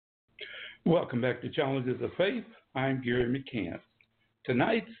Welcome back to Challenges of Faith. I'm Gary McCants.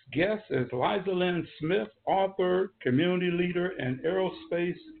 Tonight's guest is Liza Lynn Smith, author, community leader, and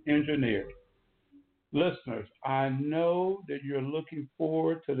aerospace engineer. Listeners, I know that you're looking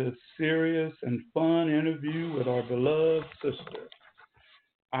forward to this serious and fun interview with our beloved sister.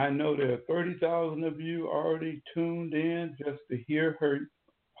 I know there are 30,000 of you already tuned in just to hear her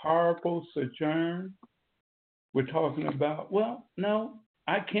powerful sojourn. We're talking about, well, no,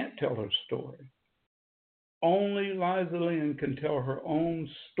 I can't tell her story. Only Liza Lynn can tell her own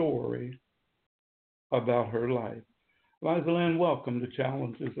story about her life. Liza Lynn, welcome to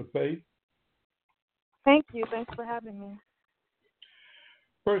Challenges of Faith. Thank you. Thanks for having me.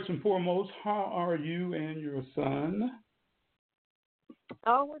 First and foremost, how are you and your son?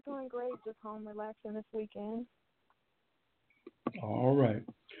 Oh, we're doing great. Just home relaxing this weekend. All right.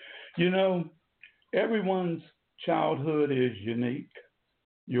 You know, everyone's childhood is unique,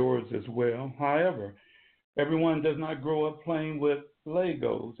 yours as well. However, everyone does not grow up playing with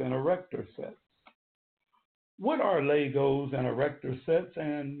Legos and erector sets. What are Legos and erector sets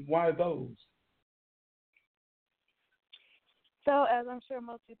and why those? So, as I'm sure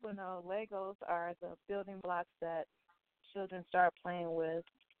most people know, Legos are the building blocks that children start playing with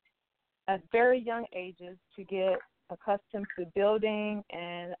at very young ages to get accustomed to building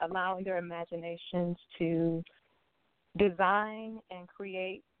and allowing their imaginations to design and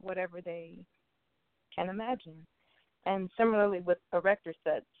create whatever they can imagine. And similarly with erector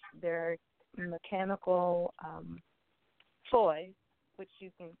sets, they're mechanical toys which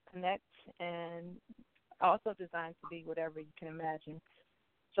you can connect and also designed to be whatever you can imagine.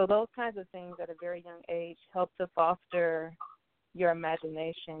 So those kinds of things at a very young age help to foster your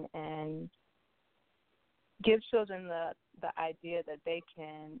imagination and give children the idea that they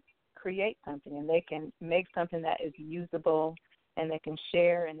can create something and they can make something that is usable and they can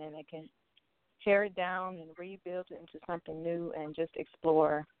share, and then they can tear it down and rebuild it into something new and just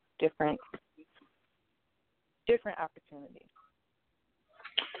explore different opportunities.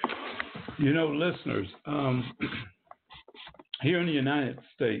 You know, listeners, here in the United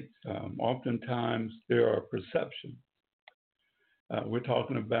States, oftentimes there are perceptions. We're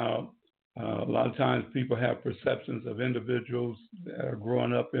talking about a lot of times people have perceptions of individuals that are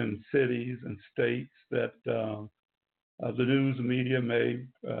growing up in cities and states that the news media may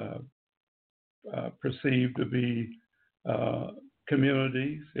perceive to be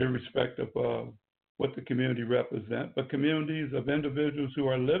communities, irrespective of what the community represents, but communities of individuals who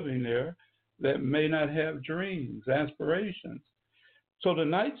are living there that may not have dreams, aspirations. So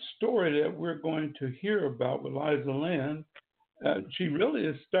tonight's story that we're going to hear about with Liza Lynn, she really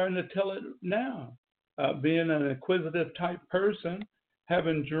is starting to tell it now. Being an inquisitive type person,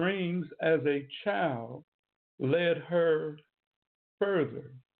 having dreams as a child led her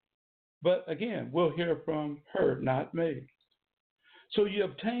further. But again, we'll hear from her, not me. So you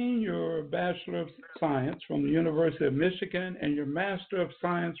obtain your Bachelor of Science from the University of Michigan and your Master of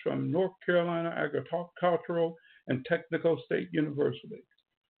Science from North Carolina Agricultural and Technical State University.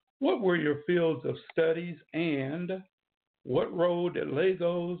 What were your fields of studies and what role did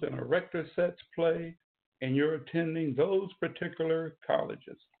Legos and erector sets play in your attending those particular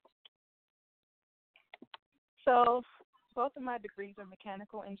colleges? So both of my degrees are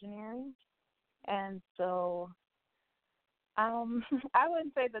mechanical engineering, and so I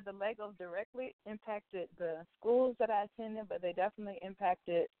wouldn't say that the Legos directly impacted the schools that I attended, but they definitely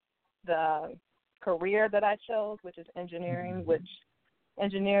impacted the career that I chose, which is engineering, which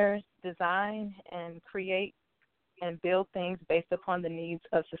engineers design and create and build things based upon the needs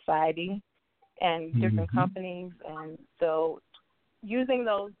of society and different companies. And so using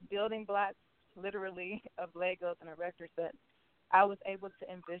those building blocks, literally, of Legos and erector sets, I was able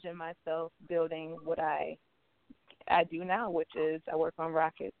to envision myself building what I do now, which is I work on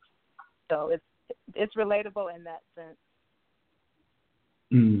rockets. So it's relatable in that sense.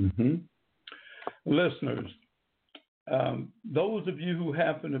 Mm-hmm. Listeners, those of you who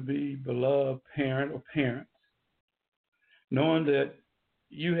happen to be beloved parent or parents, knowing that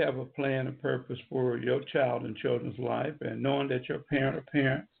you have a plan and purpose for your child and children's life, and knowing that your parent or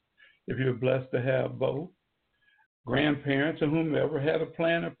parents, if you're blessed to have both, grandparents or whomever, had a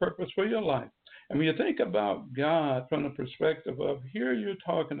plan and purpose for your life. And when you think about God from the perspective of here you're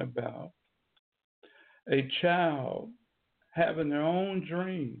talking about a child having their own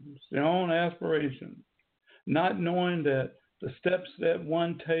dreams, their own aspirations, not knowing that the steps that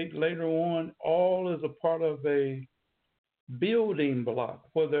one take later on all is a part of a building block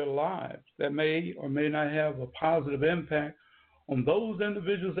for their lives that may or may not have a positive impact on those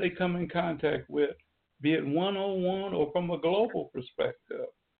individuals they come in contact with, be it one-on-one or from a global perspective.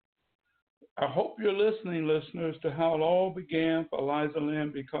 I hope you're listening, listeners, to how it all began for Eliza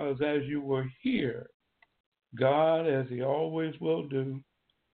Lynn, because as you were here, God, as He always will do,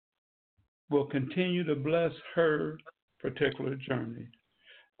 will continue to bless her particular journey.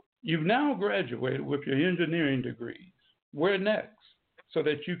 You've now graduated with your engineering degrees. Where next? So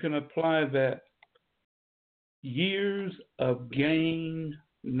that you can apply that years of gained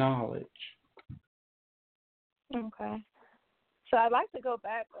knowledge. Okay. So I'd like to go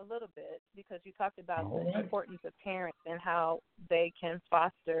back a little bit because you talked about All the right. importance of parents and how they can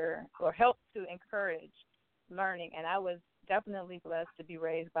foster or help to encourage learning. And I was definitely blessed to be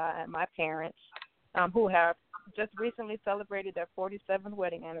raised by my parents, who have just recently celebrated their 47th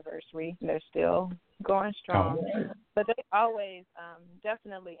wedding anniversary. They're still going strong. All right. But they always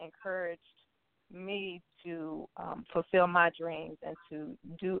definitely encouraged me to fulfill my dreams and to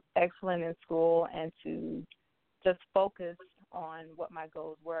do excellent in school and to just focus on what my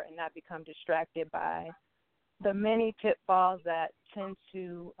goals were and not become distracted by the many pitfalls that tend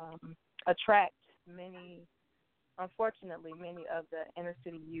to attract unfortunately, many of the inner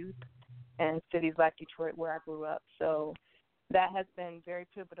city youth and cities like Detroit where I grew up. So that has been very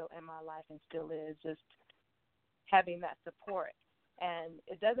pivotal in my life and still is, just having that support. And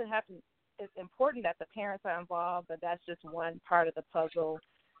it doesn't have to, it's important that the parents are involved, but that's just one part of the puzzle.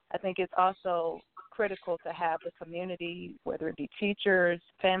 I think it's also critical to have the community, whether it be teachers,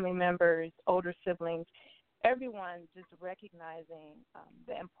 family members, older siblings, everyone just recognizing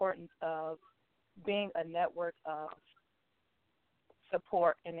the importance of being a network of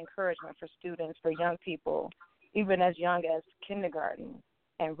support and encouragement for students, for young people, even as young as kindergarten,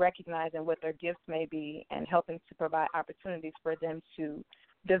 and recognizing what their gifts may be and helping to provide opportunities for them to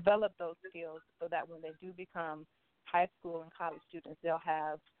develop those skills so that when they do become high school and college students, they'll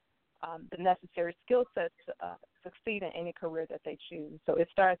have the necessary skill sets to succeed in any career that they choose. So it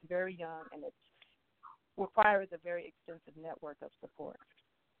starts very young, and it requires a very extensive network of support.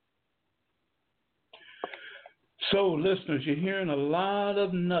 So, listeners, you're hearing a lot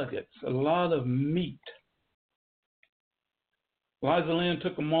of nuggets, a lot of meat. Eliza Lynn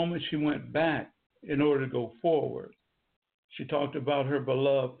took a moment. She went back in order to go forward. She talked about her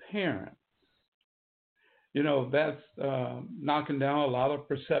beloved parents. You know, that's knocking down a lot of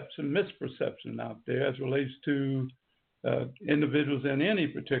misperception out there as relates to individuals in any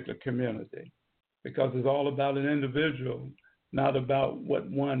particular community, because it's all about an individual, not about what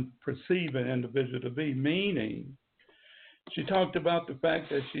one perceives an individual to be. Meaning, she talked about the fact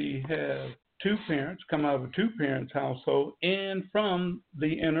that she has two parents, come out of a two-parents household and from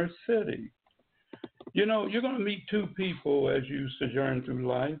the inner city. You know, you're going to meet two people as you sojourn through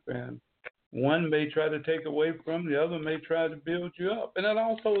life, and one may try to take away from, the other may try to build you up. And that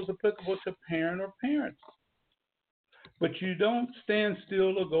also is applicable to parent or parents. But you don't stand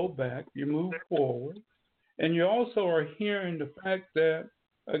still or go back. You move forward. And you also are hearing the fact that,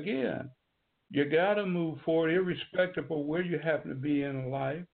 again, you got to move forward irrespective of where you happen to be in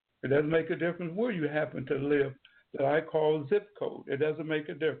life. It doesn't make a difference where you happen to live, that I call zip code. It doesn't make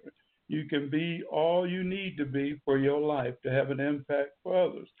a difference. You can be all you need to be for your life to have an impact for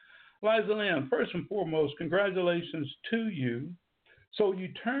others. Eliza Lynn, first and foremost, congratulations to you. So you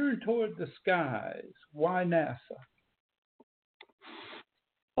turn toward the skies. Why NASA?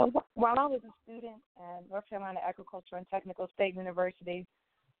 So while I was a student at North Carolina Agricultural and Technical State University,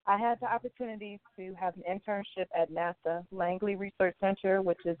 I had the opportunity to have an internship at NASA Langley Research Center,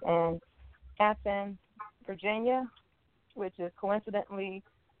 which is in Athens, Virginia, which is coincidentally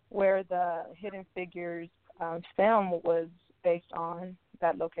where the Hidden Figures film was based on,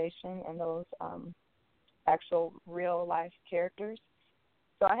 that location and those actual real-life characters.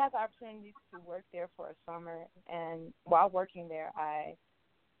 So I had the opportunity to work there for a summer, and while working there, I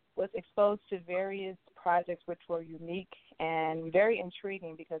was exposed to various projects which were unique and very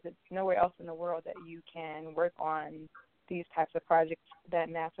intriguing because it's nowhere else in the world that you can work on these types of projects that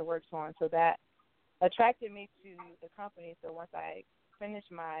NASA works on. So that attracted me to the company. So once I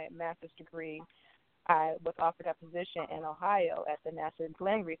finished my master's degree, I was offered a position in Ohio at the NASA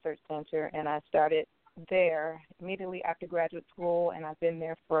Glenn Research Center, and I started there immediately after graduate school, and I've been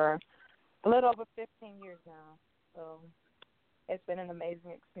there for a little over 15 years now. So it's been an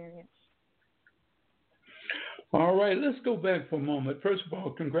amazing experience. All right, let's go back for a moment. First of all,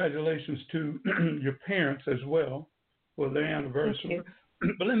 congratulations to your parents as well for their anniversary.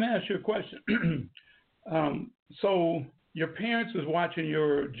 But let me ask you a question. So your parents was watching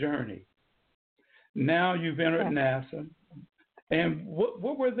your journey. Now you've entered NASA, and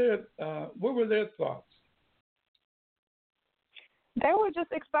what were their thoughts? They were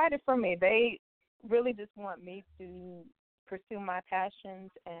just excited for me. They really just want me to pursue my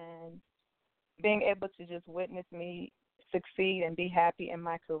passions and being able to just witness me succeed and be happy in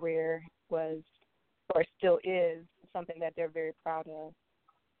my career was, or still is, something that they're very proud of.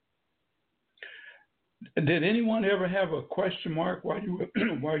 Did anyone ever have a question mark while you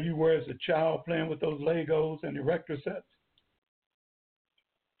were while you were as a child playing with those Legos and erector sets?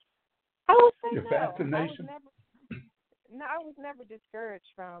 I would say Your no. fascination? I was never discouraged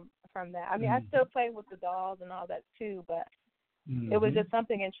from that. I mean, I Mm-hmm. still play with the dolls and all that too, but Mm-hmm. it was just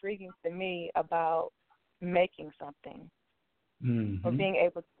something intriguing to me about making something or Mm-hmm. being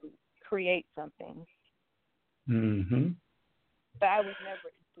able to create something. Mm-hmm. But I was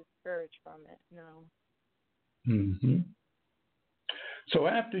never discouraged from it. No. Mm-hmm. So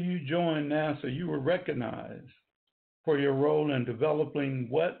after you joined NASA, you were recognized for your role in developing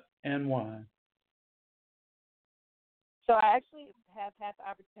what and why? So I actually have had the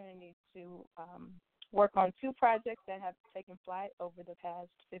opportunity to work on two projects that have taken flight over the past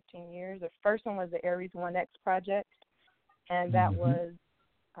 15 years. The first one was the Ares 1X project, and that was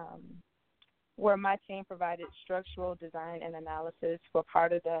where my team provided structural design and analysis for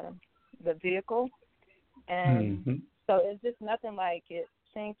part of the vehicle. And so it's just nothing like it,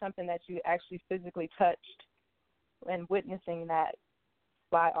 seeing something that you actually physically touched and witnessing that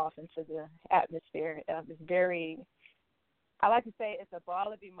fly off into the atmosphere. It's very, I like to say it's a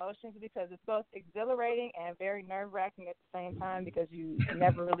ball of emotions because it's both exhilarating and very nerve-wracking at the same time because you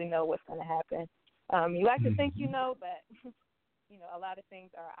never really know what's going to happen. You like to think you know, but you know, a lot of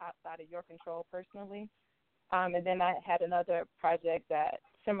things are outside of your control personally. And then I had another project that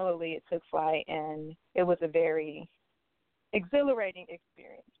similarly it took flight, and it was a very exhilarating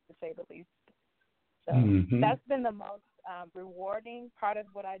experience, to say the least. So that's been the most rewarding part of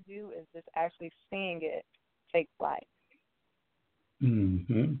what I do is just actually seeing it take flight.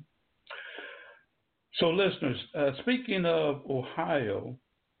 Mm-hmm. So, listeners, speaking of Ohio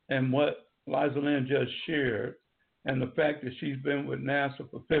and what Liza Lynn just shared, and the fact that she's been with NASA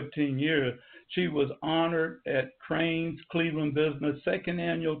for 15 years, she was honored at Crain's Cleveland Business second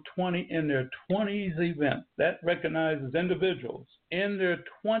annual 20 in their 20s event. That recognizes individuals in their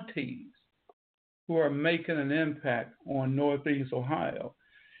 20s who are making an impact on Northeast Ohio.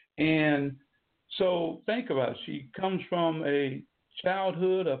 And so think about it. She comes from a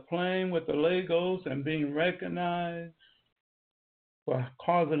childhood of playing with the Legos and being recognized for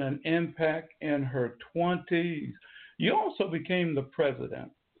causing an impact in her 20s. You also became the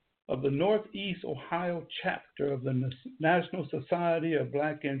president of the Northeast Ohio chapter of the National Society of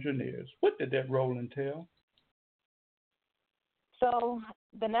Black Engineers. What did that role entail? So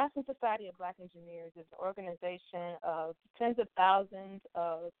the National Society of Black Engineers is an organization of tens of thousands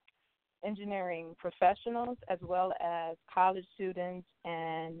of engineering professionals as well as college students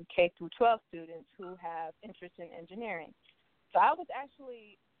and K through 12 students who have interest in engineering. So I was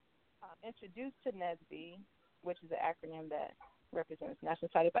actually introduced to NSBE, which is the acronym that represents National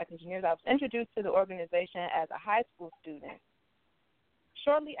Society of Black Engineers. I was introduced to the organization as a high school student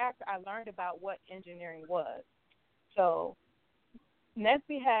shortly after I learned about what engineering was. So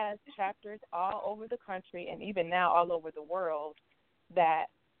NSBE has chapters all over the country and even now all over the world that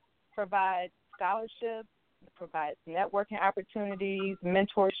provide scholarships, provides networking opportunities,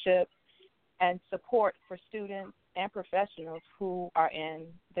 mentorship, and support for students and professionals who are in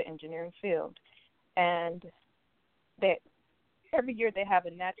the engineering field. And every year they have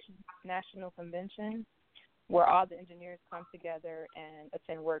a national convention where all the engineers come together and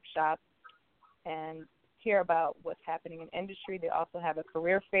attend workshops and hear about what's happening in industry. They also have a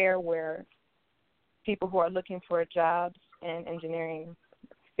career fair where people who are looking for jobs in engineering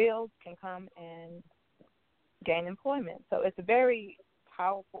fields can come and gain employment. So it's a very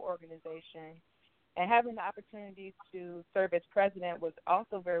powerful organization. And having the opportunity to serve as president was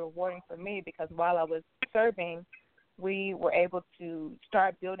also very rewarding for me because while I was serving, we were able to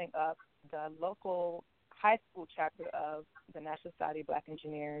start building up the local high school chapter of the National Society of Black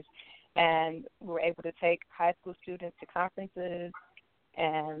Engineers. And we were able to take high school students to conferences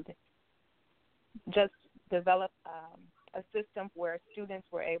and just develop a system where students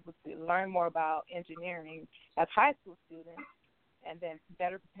were able to learn more about engineering as high school students and then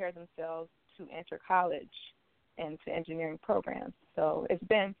better prepare themselves to enter college and to engineering programs. So it's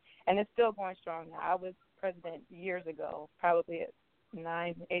been, and it's still going strong now. I was president years ago, probably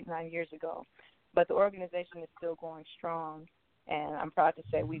 9 years ago, but the organization is still going strong. And I'm proud to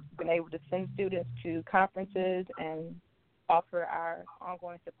say we've been able to send students to conferences and offer our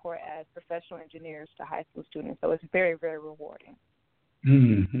ongoing support as professional engineers to high school students. So it's very, very rewarding.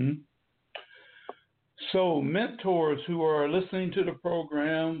 Mm-hmm. So mentors who are listening to the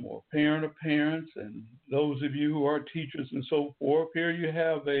program or parent of parents and those of you who are teachers and so forth, here you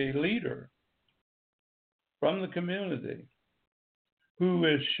have a leader from the community who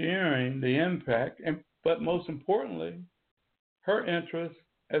is sharing the impact, but most importantly, her interest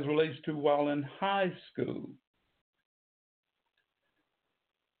as relates to while in high school.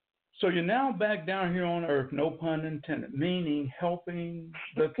 So you're now back down here on earth, no pun intended, meaning helping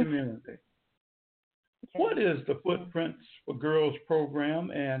the community. What is the Footprints for Girls program,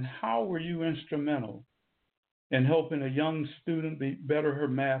 and how were you instrumental in helping a young student better her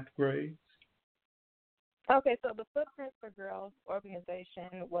math grades? Okay, so the Footprints for Girls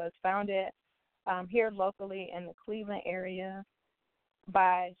organization was founded here locally in the Cleveland area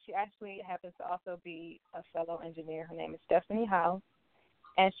she actually happens to also be a fellow engineer. Her name is Stephanie House,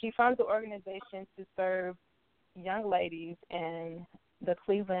 and she founded the organization to serve young ladies in the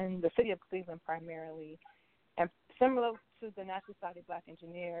city of Cleveland primarily. And similar to the National Society of Black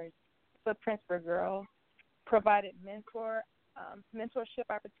Engineers, Footprints for Girls provided mentorship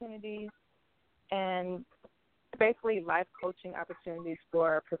opportunities and basically life coaching opportunities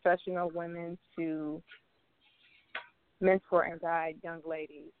for professional women to mentor and guide young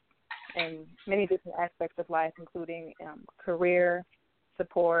ladies in many different aspects of life, including career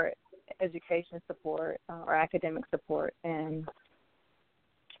support, education support, or academic support, and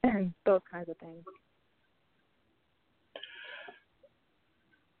those kinds of things.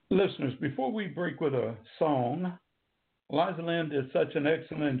 Listeners, before we break with a song, Eliza Lynn did such an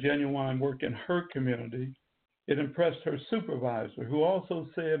excellent and genuine work in her community. It impressed her supervisor, who also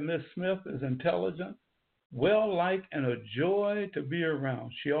said Miss Smith is intelligent, well-liked, and a joy to be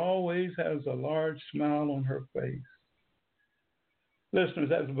around. She always has a large smile on her face.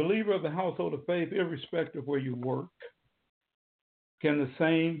 Listeners, as a believer of the household of faith, irrespective of where you work, can the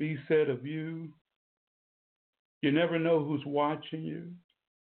same be said of you? You never know who's watching you.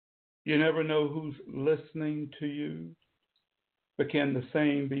 You never know who's listening to you. But can the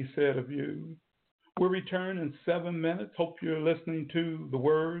same be said of you? We'll return in 7 minutes. Hope you're listening to the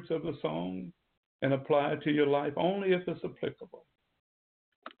words of the song and apply it to your life only if it's applicable.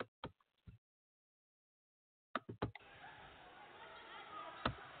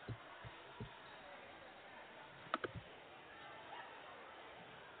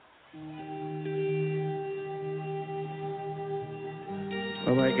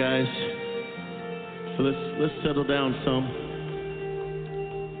 All right, guys. So let's settle down some.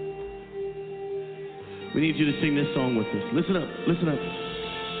 We need you to sing this song with us. Listen up. Listen up.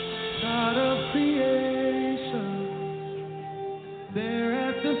 God of creation, there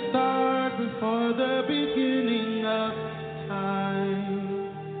at the start, before the beginning of time.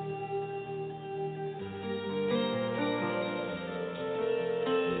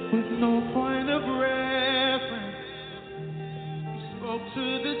 With no point of reference, you spoke to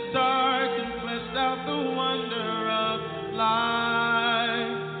the stars and fleshed out the wonder of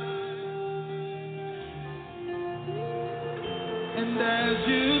life. And as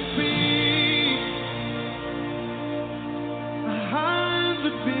you speak,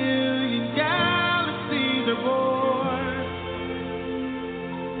 100 billion galaxies are born.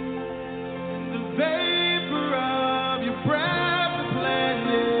 The vapor of your breath, the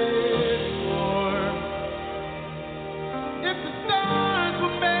planets form. If the stars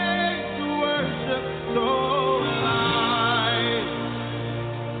were made to worship, so alive,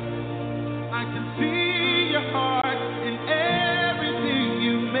 I can see your heart in everything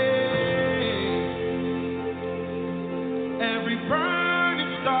you made. Every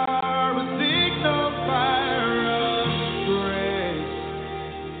burning star a signal fire of grace.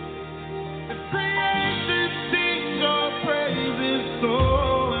 If creation sings your praises, so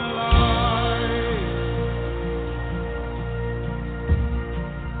alive.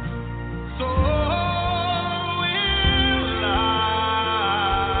 So will I.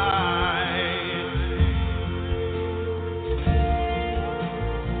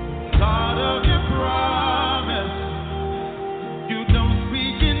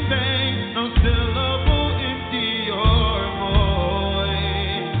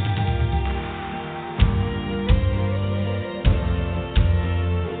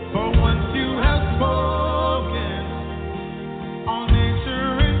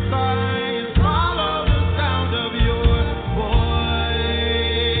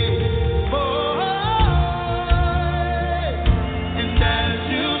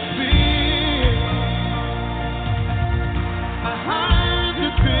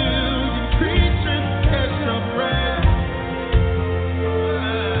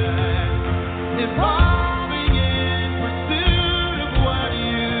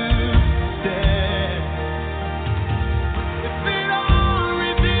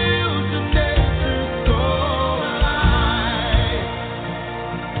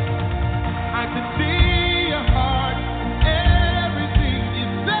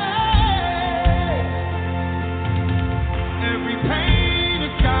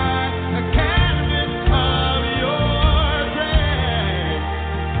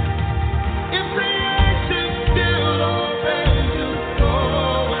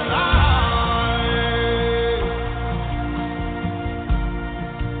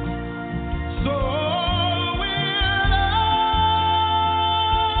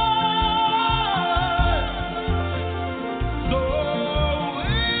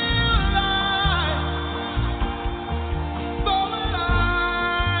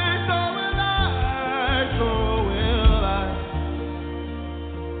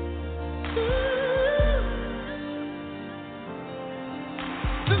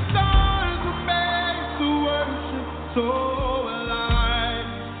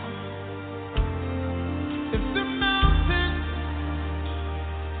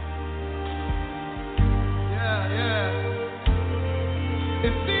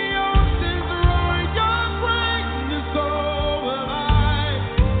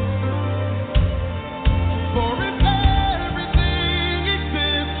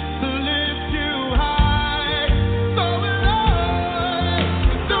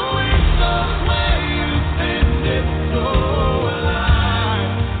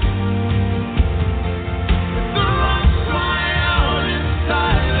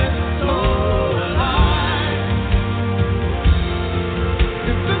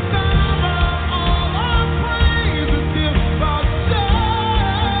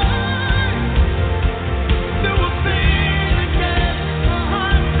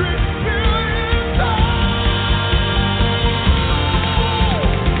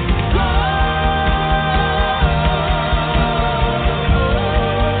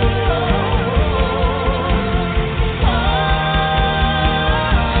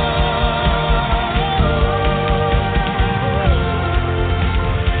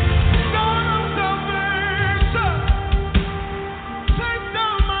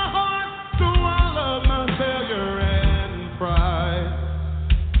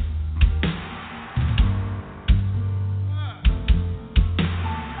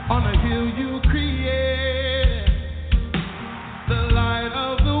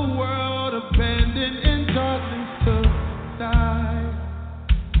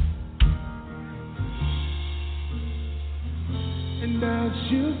 as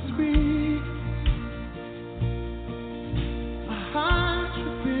you speak,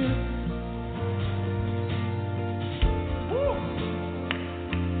 100 billion.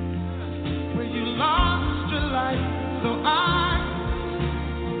 Where you lost your life, so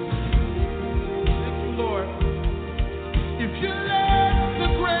thank you, Lord. If you left the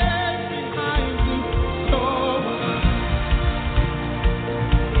grave behind you, so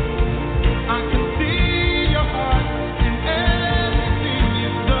I can see your heart in everything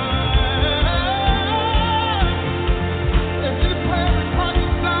you've done. Every prayer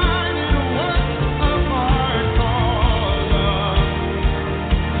prophesied in a work of art called love.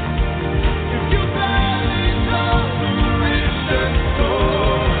 If you gladly chose to surrender so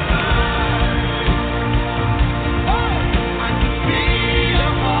I can see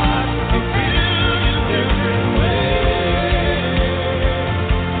your heart a billion different ways.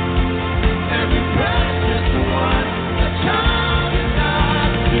 Every precious one, a child is not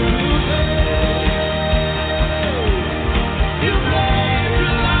too late. You gave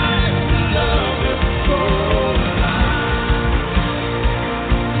your life to love your soul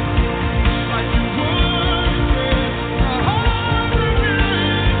like you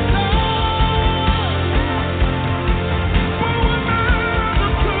would again 100 million times.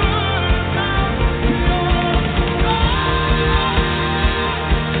 But we never could not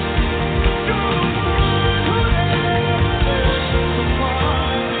be yours. You're the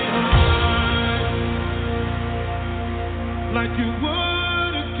one who never left someone behind. Like you would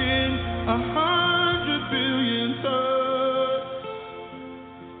again 100 billion times.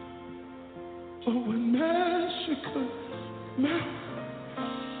 Oh, when measure could melt.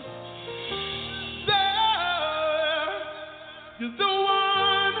 You're the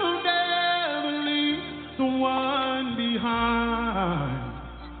one who never leaves the one behind.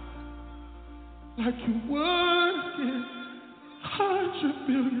 Like you would again 100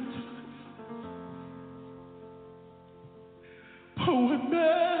 billion times. Oh, when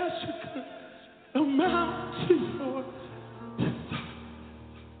measure could amount to your desire.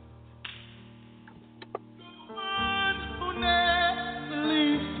 One who never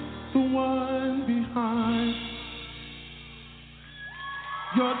leaves the one behind.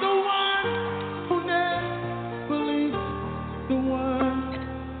 You're the one who never leaves the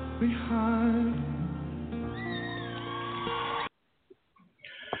one behind.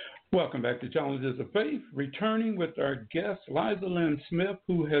 Welcome back to Challenges of Faith, returning with our guest, Liza Lynn Smith,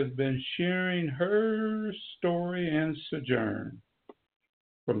 who has been sharing her story and sojourn.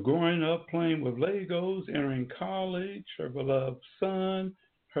 From growing up playing with Legos, entering college, her beloved son,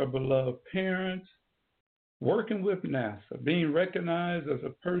 her beloved parents, working with NASA, being recognized as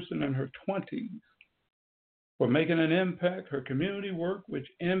a person in her 20s, for making an impact, her community work, which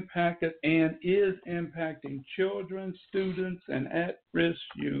impacted and is impacting children, students, and at-risk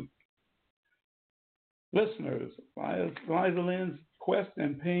youth. Listeners, Liza Lynn's quest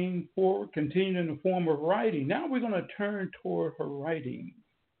and paying forward continued in the form of writing. Now we're going to turn toward her writing,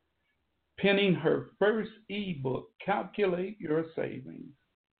 penning her first ebook, Calculate Your Savings.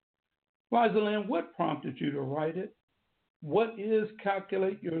 Liza Lynn, what prompted you to write it? What is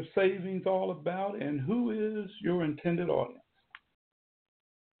Calculate Your Savings all about, and who is your intended audience?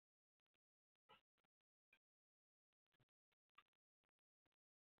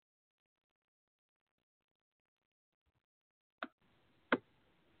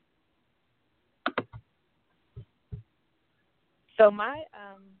 So my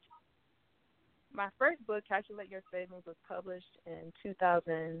first book, Calculate Your Savings, was published in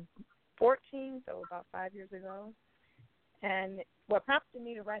 2014, so about 5 years ago. And what prompted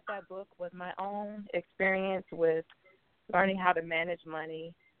me to write that book was my own experience with learning how to manage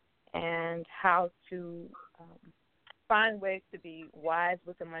money and how to find ways to be wise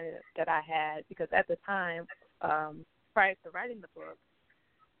with the money that I had. Because at the time, prior to writing the book,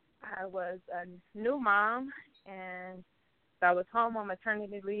 I was a new mom, and so I was home on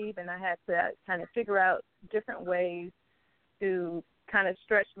maternity leave, and I had to kind of figure out different ways to kind of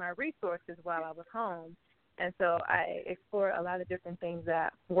stretch my resources while I was home. And so I explored a lot of different things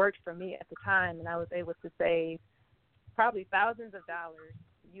that worked for me at the time, and I was able to save probably thousands of dollars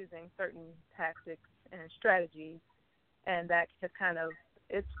using certain tactics and strategies. And that has kind of,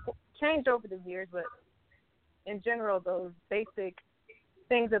 it's changed over the years, but in general, those basic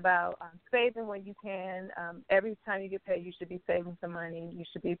things about saving when you can. Every time you get paid, you should be saving some money. You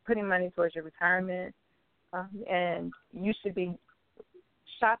should be putting money towards your retirement, and you should be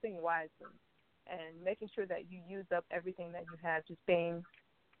shopping wisely and making sure that you use up everything that you have, just being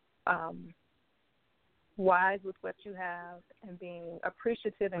wise with what you have and being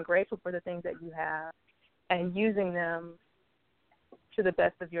appreciative and grateful for the things that you have and using them to the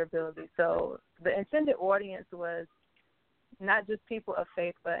best of your ability. So the intended audience was not just people of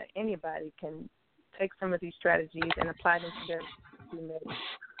faith, but anybody can take some of these strategies and apply them to their to make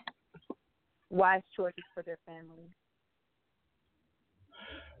wise choices for their family.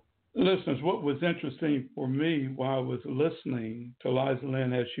 Listeners, what was interesting for me while I was listening to Liza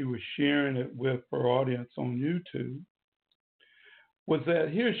Lynn as she was sharing it with her audience on YouTube was that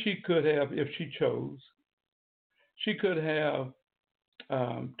here she could have, if she chose, she could have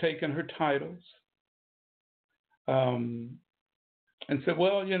taken her titles and said,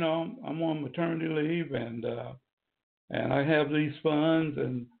 well, you know, I'm on maternity leave and I have these funds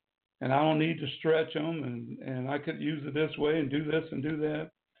and I don't need to stretch them and I could use it this way and do this and do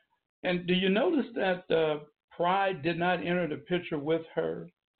that. And do you notice that pride did not enter the picture with her?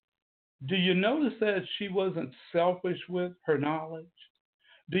 Do you notice that she wasn't selfish with her knowledge?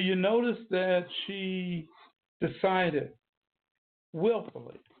 Do you notice that she decided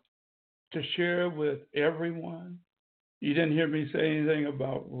willfully to share with everyone? You didn't hear me say anything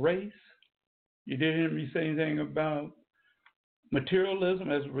about race. You didn't hear me say anything about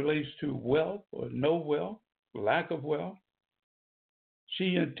materialism as it relates to wealth or no wealth, lack of wealth.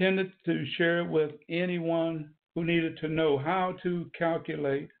 She intended to share it with anyone who needed to know how to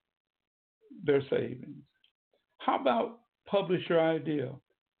calculate their savings. How about publish your idea?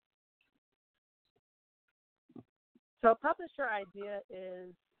 So Publish Your Idea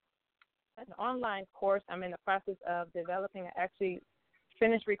is an online course. I'm in the process of developing. I actually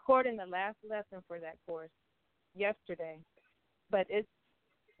finished recording the last lesson for that course yesterday. But it's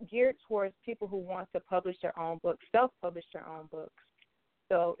geared towards people who want to publish their own books, self-publish their own books.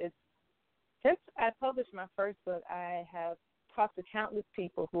 So since I published my first book, I have talked to countless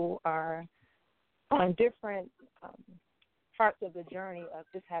people who are on different parts of the journey of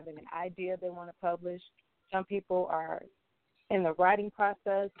just having an idea they want to publish. Some people are in the writing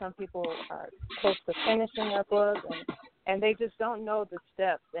process. Some people are close to finishing their book, and they just don't know the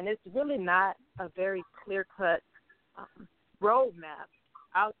steps. And it's really not a very clear-cut roadmap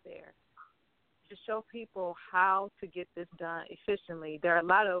out there to show people how to get this done efficiently. There are a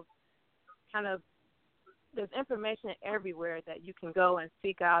lot of there's information everywhere that you can go and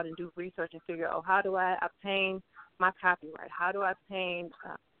seek out and do research and figure out, how do I obtain my copyright? How do I obtain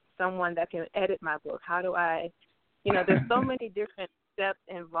someone that can edit my book? How do I, there's so many different steps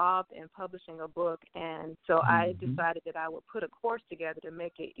involved in publishing a book. And so I decided that I would put a course together to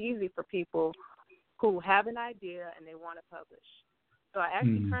make it easy for people who have an idea and they want to publish. So I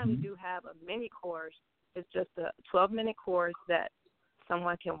actually currently do have a mini course. It's just a 12-minute course that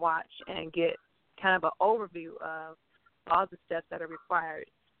someone can watch and get kind of an overview of all the steps that are required.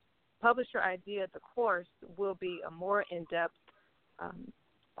 Publish Your Idea, the course, will be a more in-depth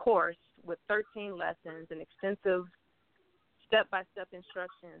course with 13 lessons and extensive step-by-step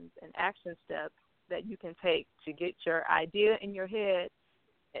instructions and action steps that you can take to get your idea in your head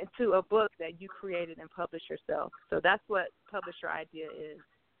into a book that you created and published yourself. So that's what Publish Your Idea is.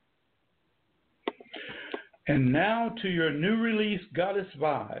 And now to your new release, Goddess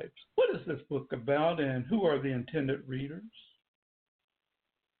Vibes. What is this book about and who are the intended readers?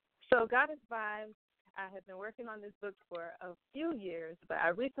 So Goddess Vibes, I have been working on this book for a few years, but I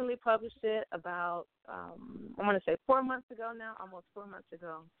recently published it about, I want to say 4 months ago now, almost 4 months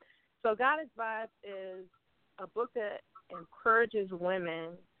ago. So Goddess Vibes is a book that encourages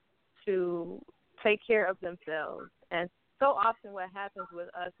women to take care of themselves. And so often what happens with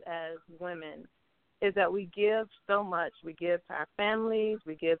us as women is that we give so much. We give to our families,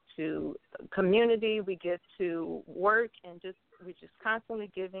 we give to community, we give to work, and we just constantly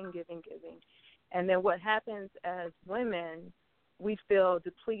giving. And then what happens as women, we feel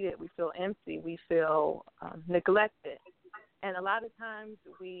depleted, we feel empty, we feel neglected. And a lot of times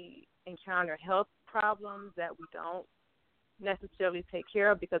we encounter health problems that we don't necessarily take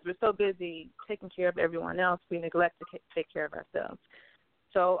care of because we're so busy taking care of everyone else, we neglect to take care of ourselves.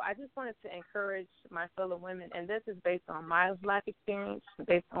 So I just wanted to encourage my fellow women, and this is based on my life experience,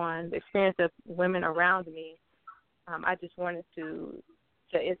 based on the experience of women around me. I just wanted to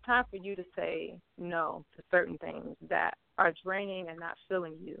it's time for you to say no to certain things that are draining and not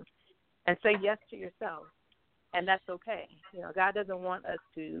filling you, and say yes to yourself, and that's okay. God doesn't want us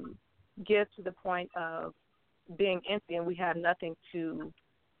to give to the point of being empty and we have nothing to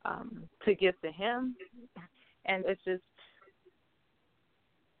give to Him, and it's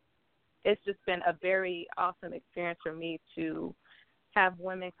just been a very awesome experience for me to have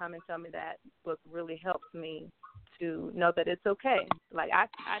women come and tell me that book really helps me to know that it's okay. Like I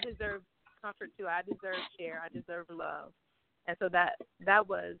deserve comfort too. I deserve care. I deserve love. And so that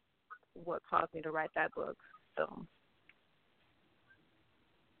was what caused me to write that book. So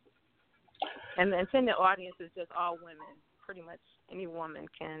And the intended audience is just all women. Pretty much any woman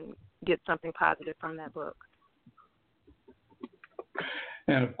can get something positive from that book.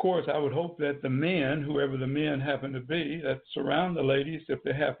 And of course, I would hope that the men, whoever the men happen to be, that surround the ladies, if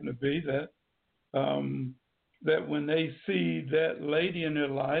they happen to be, that that when they see that lady in their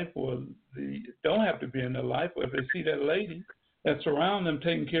life, or don't have to be in their life, but if they see that lady that surround them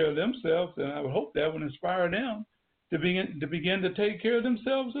taking care of themselves, then I would hope that would inspire them to begin to take care of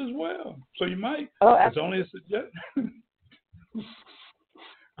themselves as well. So you might. Oh, it's only a suggestion.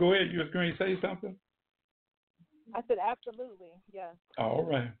 Go ahead. You was going to say something? I said absolutely, yes. All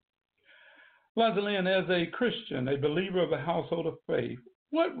right. Liza Lynn, as a Christian, a believer of a household of faith,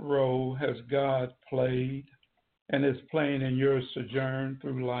 what role has God played and is playing in your sojourn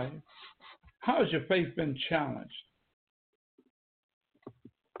through life? How has your faith been challenged?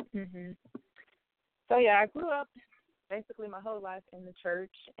 Mm-hmm. So, yeah, I grew up basically my whole life in the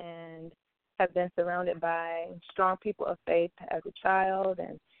church and have been surrounded by strong people of faith as a child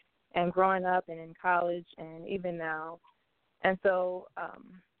and growing up and in college and even now. And so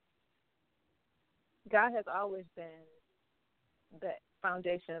God has always been the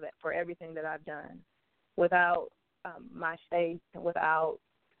foundation of it for everything that I've done. Without my faith, without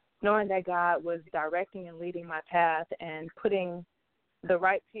knowing that God was directing and leading my path and putting the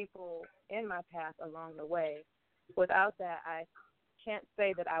right people in my path along the way, without that, I can't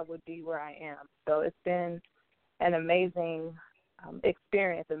say that I would be where I am. So it's been an amazing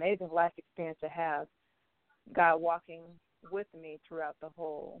experience, amazing life experience to have God walking with me throughout the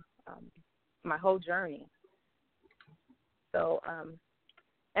whole, my whole journey. So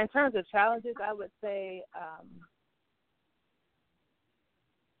in terms of challenges, I would say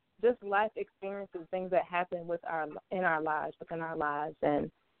just life experiences, things that happen within our lives,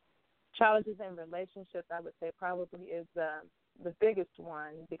 and challenges in relationships, I would say probably is the biggest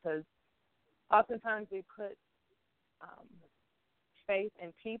one, because oftentimes we put faith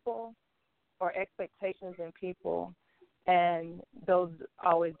in people or expectations in people, and those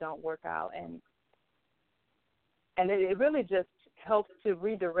always don't work out. And it really just helps to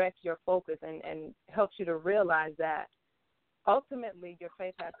redirect your focus and helps you to realize that ultimately your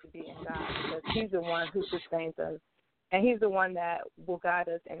faith has to be in God, because He's the one who sustains us, and He's the one that will guide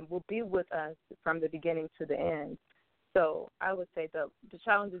us and will be with us from the beginning to the end. So I would say the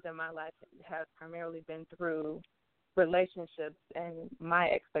challenges in my life have primarily been through relationships and my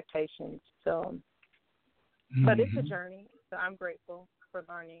expectations. So, but it's a journey, so I'm grateful for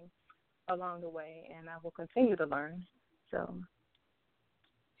learning along the way, and I will continue to learn. So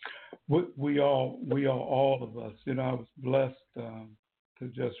we all of us. You know, I was blessed to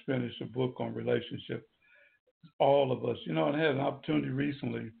just finish a book on relationships. All of us, you know, and I had an opportunity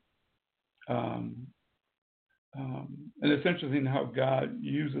recently. And it's interesting how God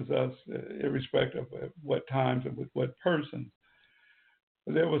uses us, irrespective of what times and with what persons.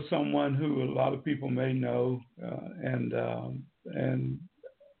 There was someone who a lot of people may know, and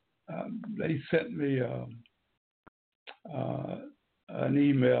they sent me an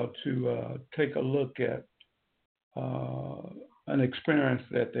email to take a look at an experience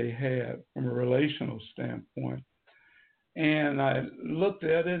that they had from a relational standpoint. And I looked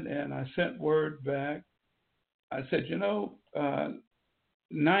at it and I sent word back. I said,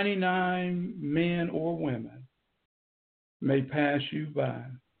 99 men or women may pass you by,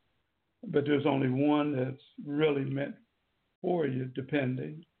 but there's only one that's really meant for you,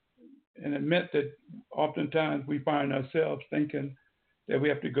 depending. And it meant that oftentimes we find ourselves thinking that we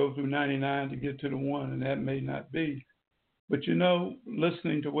have to go through 99 to get to the one, and that may not be. But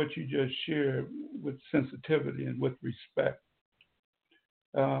listening to what you just shared with sensitivity and with respect,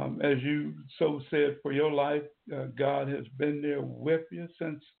 as you so said, for your life, God has been there with you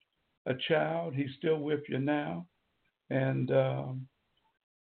since a child. He's still with you now. And I'm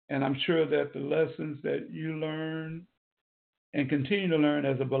sure that the lessons that you learn and continue to learn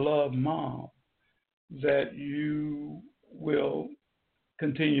as a beloved mom, that you will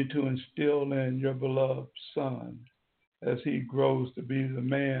continue to instill in your beloved son as he grows to be the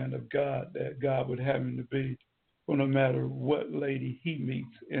man of God that God would have him to be, for no matter what lady he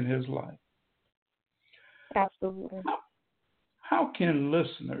meets in his life. Absolutely. How can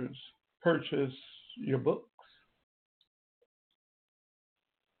listeners purchase your books?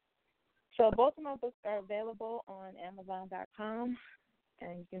 So both of my books are available on Amazon.com,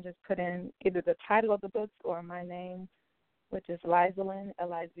 and you can just put in either the title of the books or my name, which is Liza Lynn,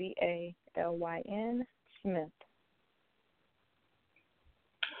 Lizalyn Smith.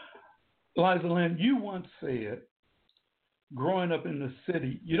 Liza Lynn, you once said, growing up in the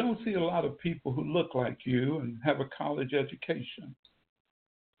city, you don't see a lot of people who look like you and have a college education.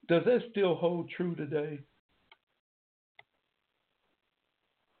 Does that still hold true today?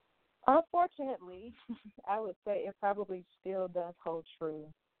 Unfortunately, I would say it probably still does hold true.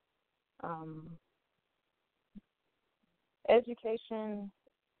 Um, Education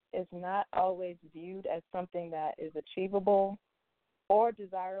is not always viewed as something that is achievable or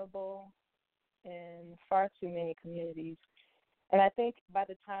desirable in far too many communities. And I think by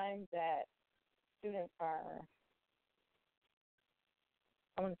the time that students are,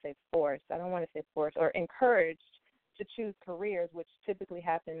 I want to say forced, I don't want to say forced, or encouraged to choose careers, which typically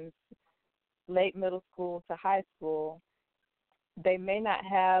happens late middle school to high school, they may not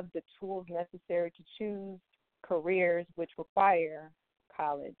have the tools necessary to choose careers which require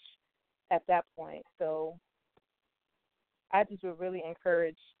college at that point. So I just would really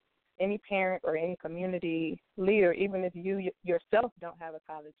encourage any parent or any community leader, even if you yourself don't have a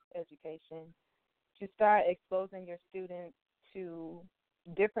college education, to start exposing your students to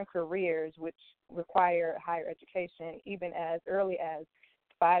different careers which require higher education, even as early as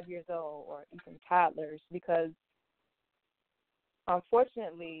 5 years old or even toddlers, because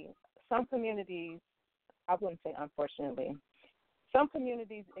unfortunately, some communities, I wouldn't say unfortunately, some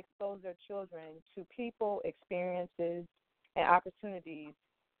communities expose their children to people, experiences, and opportunities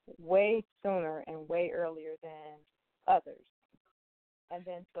way sooner and way earlier than others. And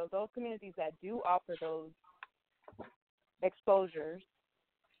then so those communities that do offer those exposures,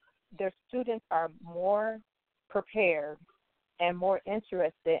 their students are more prepared and more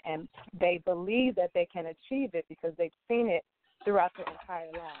interested, and they believe that they can achieve it because they've seen it throughout their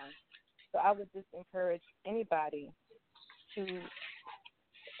entire lives. So I would just encourage anybody to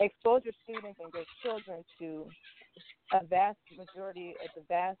expose your students and your children to a vast majority of the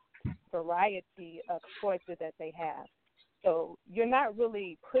vast variety of choices that they have. So you're not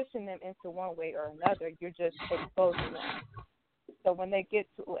really pushing them into one way or another. You're just exposing them. So when they get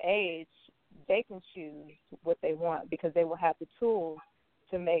to age, they can choose what they want because they will have the tools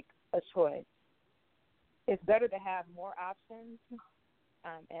to make a choice. It's better to have more options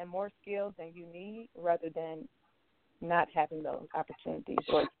and more skills than you need rather than not having those opportunities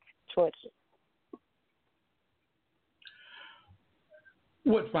or choices.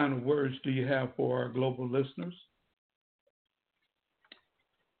 What final words do you have for our global listeners?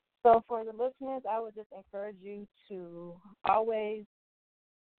 So for the listeners, I would just encourage you to always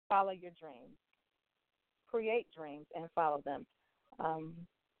follow your dreams, create dreams, and follow them. Um,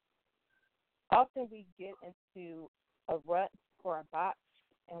 Often we get into a rut or a box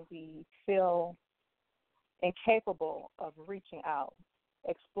and we feel incapable of reaching out,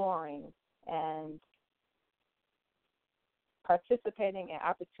 exploring, and participating in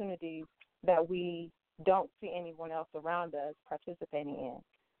opportunities that we don't see anyone else around us participating in.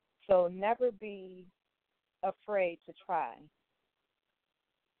 So never be afraid to try.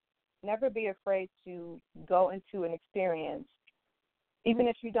 Never be afraid to go into an experience, even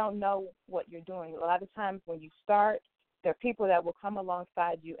if you don't know what you're doing. A lot of times when you start, there are people that will come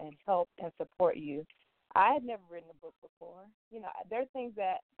alongside you and help and support you. I had never written a book before. There are things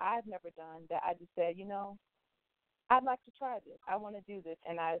that I've never done that I just said, I'd like to try this. I want to do this.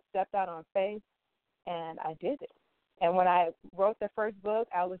 And I stepped out on faith and I did it. And when I wrote the first book,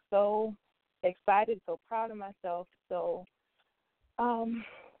 I was so excited, so proud of myself, so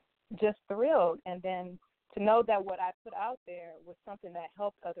just thrilled. And then to know that what I put out there was something that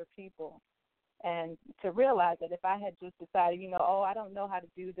helped other people. And to realize that if I had just decided, I don't know how to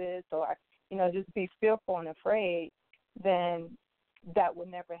do this, or, just be fearful and afraid, then that would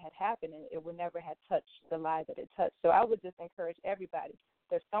never have happened and it would never have touched the lives that it touched. So I would just encourage everybody.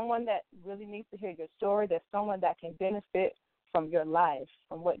 There's someone that really needs to hear your story. There's someone that can benefit from your life,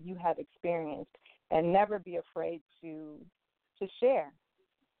 from what you have experienced, and never be afraid to share.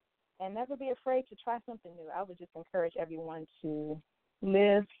 And never be afraid to try something new. I would just encourage everyone to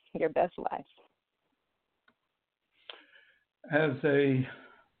live your best life. As a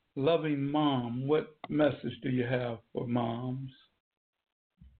loving mom, what message do you have for moms?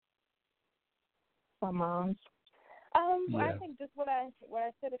 For moms, Yeah. I think just what I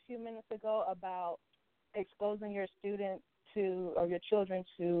said a few minutes ago about exposing your students to or your children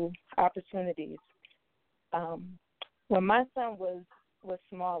to opportunities. When my son was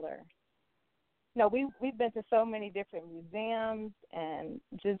smaller, we've been to so many different museums and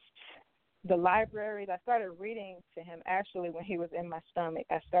just the libraries. I started reading to him actually when he was in my stomach.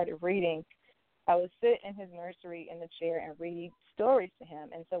 I started reading. I would sit in his nursery in the chair and read stories to him.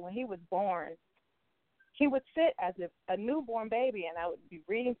 And so when he was born, he would sit as if a newborn baby, and I would be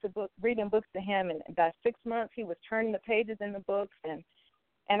reading books to him. And about 6 months, he was turning the pages in the books, and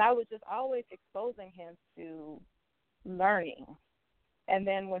I was just always exposing him to learning And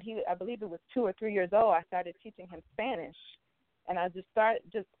then when I believe it was 2 or 3 years old, I started teaching him Spanish. And I just started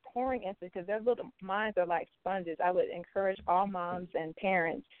just pouring into, because their little minds are like sponges. I would encourage all moms and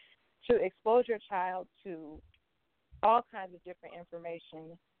parents to expose your child to all kinds of different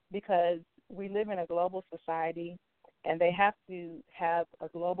information, because we live in a global society, and they have to have a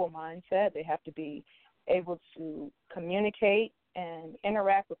global mindset. They have to be able to communicate and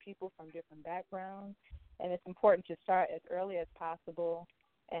interact with people from different backgrounds. And it's important to start as early as possible.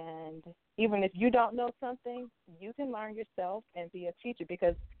 And even if you don't know something, you can learn yourself and be a teacher,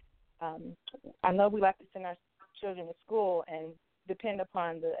 because I know we like to send our children to school and depend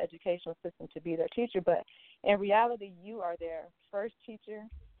upon the educational system to be their teacher, but in reality, you are their first teacher,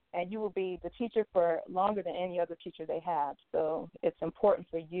 and you will be the teacher for longer than any other teacher they have. So it's important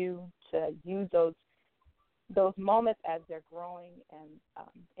for you to use those moments as they're growing and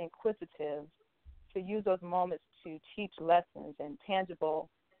inquisitive, to use those moments to teach lessons and tangible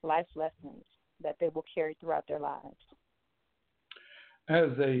life lessons that they will carry throughout their lives. As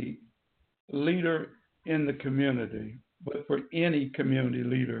a leader in the community, but for any community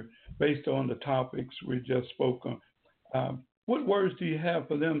leader, based on the topics we just spoke on, what words do you have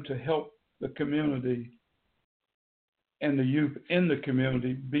for them to help the community and the youth in the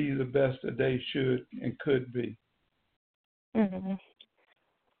community be the best that they should and could be? Mm-hmm.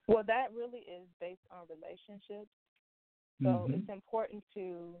 Well, that really is based on relationships. So it's important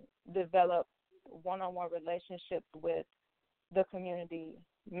to develop one-on-one relationships with the community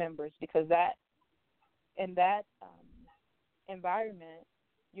members, because in that environment,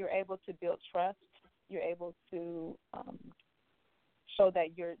 you're able to build trust. You're able to show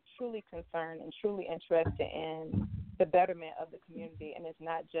that you're truly concerned and truly interested in the betterment of the community, and it's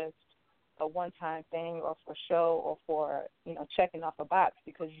not just a one-time thing or for show or for checking off a box,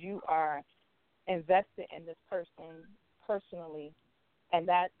 because you are invested in this person personally, and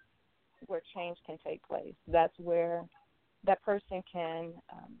that's where change can take place. That's where that person can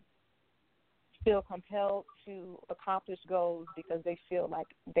feel compelled to accomplish goals, because they feel like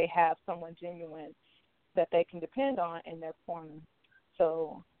they have someone genuine that they can depend on in their corner.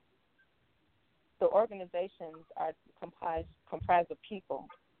 So the organizations are comprised of people.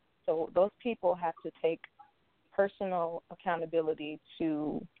 So those people have to take personal accountability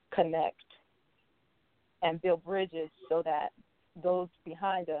to connect and build bridges, so that those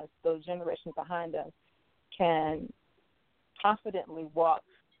behind us, those generations behind us, can confidently walk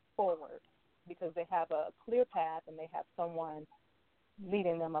forward, because they have a clear path and they have someone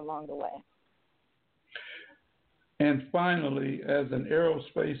leading them along the way. And finally, as an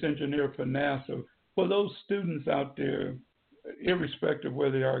aerospace engineer for NASA, for those students out there, irrespective of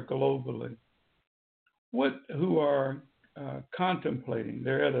where they are globally, who are contemplating,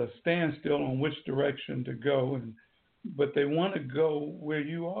 they're at a standstill on which direction to go, but they want to go where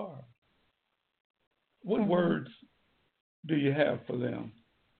you are. What words do you have for them?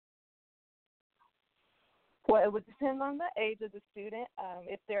 Well, it would depend on the age of the student.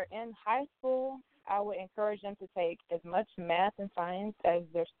 If they're in high school, I would encourage them to take as much math and science as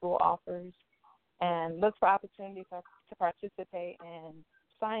their school offers, and look for opportunities to participate in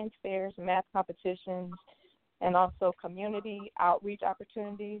science fairs, math competitions, and also community outreach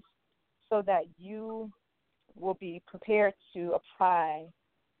opportunities, so that you will be prepared to apply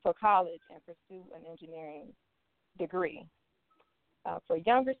for college and pursue an engineering degree. For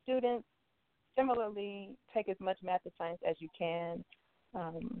younger students, similarly, take as much math and science as you can,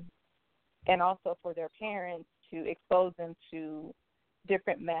 and also for their parents to expose them to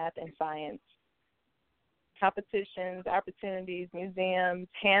different math and science competitions, opportunities, museums,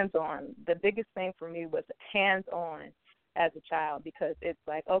 hands-on. The biggest thing for me was hands-on as a child, because it's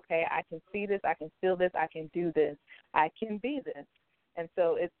like, okay, I can see this, I can feel this, I can do this, I can be this. And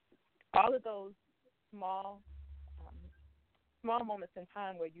so it's all of those small moments in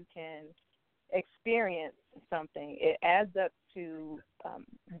time where you can experience something. It adds up to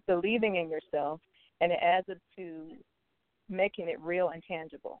believing in yourself, and it adds up to making it real and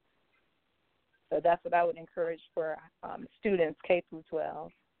tangible. So that's what I would encourage for students K through 12.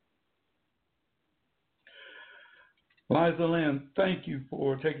 Liza Lynn, thank you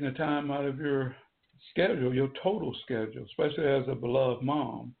for taking the time out of your schedule, your total schedule, especially as a beloved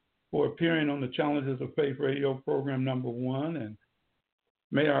mom, for appearing on the Challenges of Faith radio program #1. And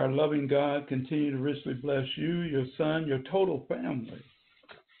may our loving God continue to richly bless you, your son, your total family.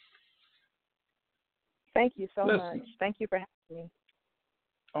 Thank you so much. Thank you for having me.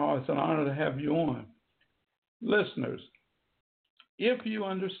 Oh, it's an honor to have you on. Listeners, if you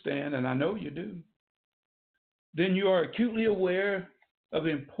understand, and I know you do, then you are acutely aware of the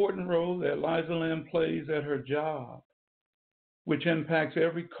important role that Liza Lynn plays at her job which impacts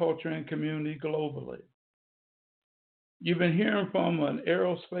every culture and community globally. You've been hearing from an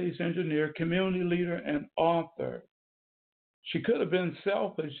aerospace engineer, community leader, and author. She could have been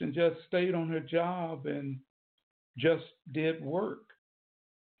selfish and just stayed on her job and just did work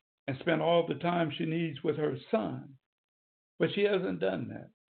and spent all the time she needs with her son. But she hasn't done that.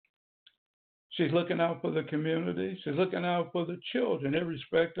 She's looking out for the community. She's looking out for the children,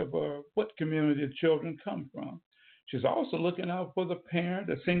 irrespective of what community the children come from. She's also looking out for the parent,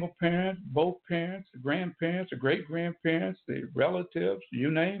 the single parent, both parents, the grandparents, the great-grandparents, the relatives,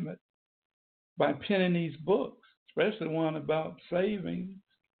 you name it, by penning these books, especially one about savings.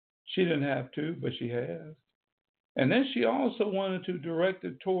 She didn't have to, but she has. And then she also wanted to direct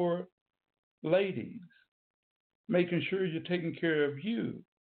it toward ladies, making sure you're taking care of you.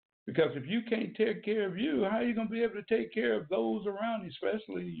 Because if you can't take care of you, how are you going to be able to take care of those around you,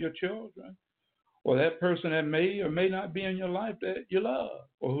 especially your children, or that person that may or may not be in your life that you love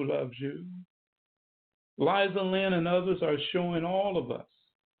or who loves you? Liza Lynn and others are showing all of us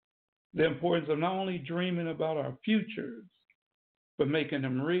the importance of not only dreaming about our futures, but making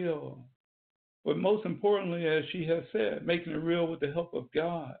them real. But most importantly, as she has said, making it real with the help of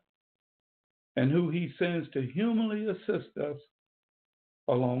God and who He sends to humanly assist us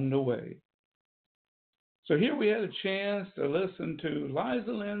along the way. So here we had a chance to listen to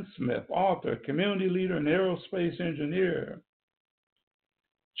Liza Lynn Smith, author, community leader, and aerospace engineer.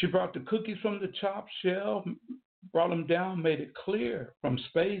 She brought the cookies from the top shelf, brought them down, made it clear from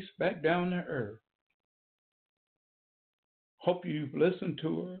space back down to earth. Hope you've listened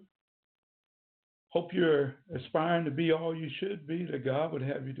to her. Hope you're aspiring to be all you should be, that God would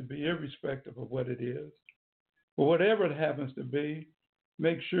have you to be, irrespective of what it is. But whatever it happens to be,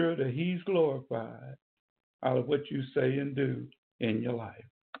 make sure that He's glorified out of what you say and do in your life.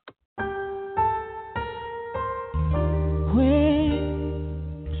 Where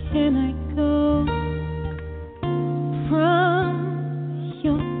can I go from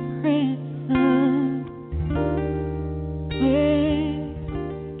your presence? Where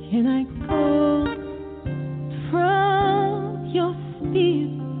can I go from your spirit?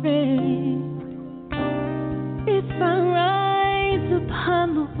 If I rise upon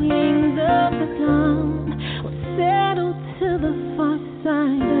the wings of the dawn, or settle to the far side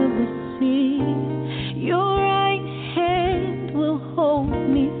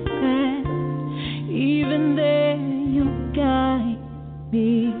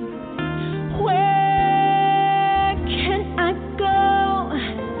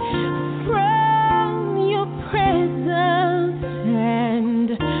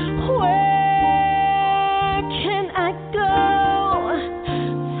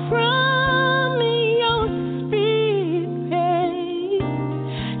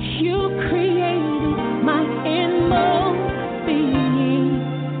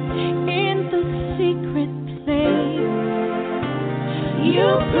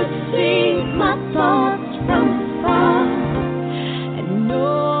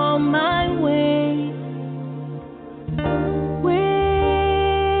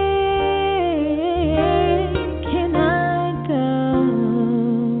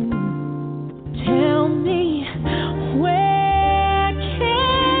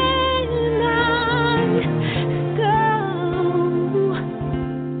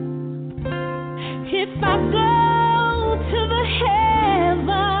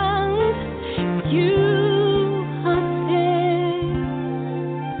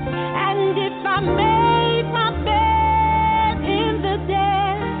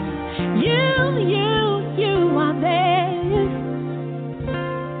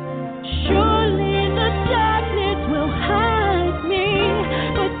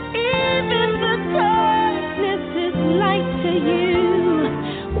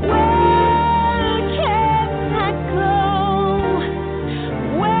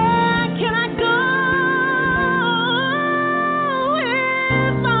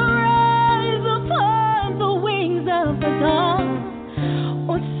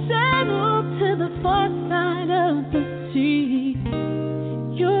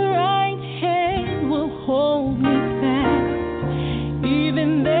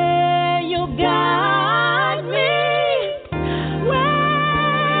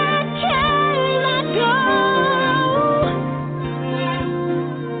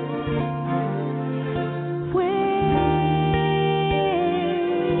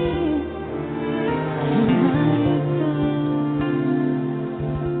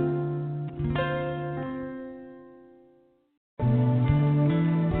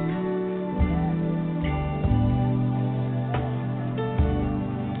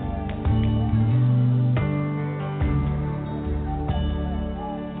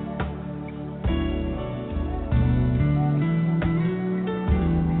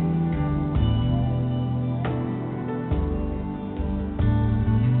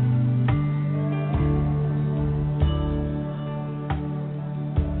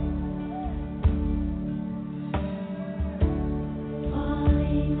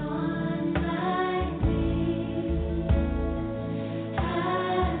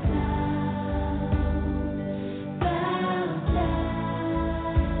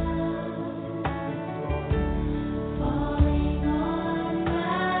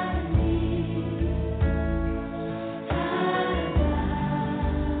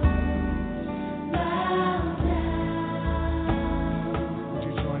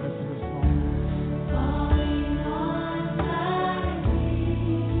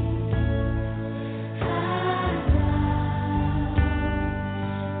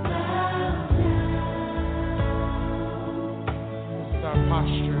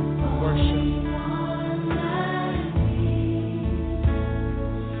posture of worship.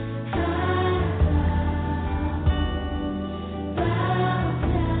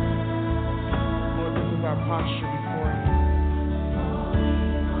 Lord, this is our posture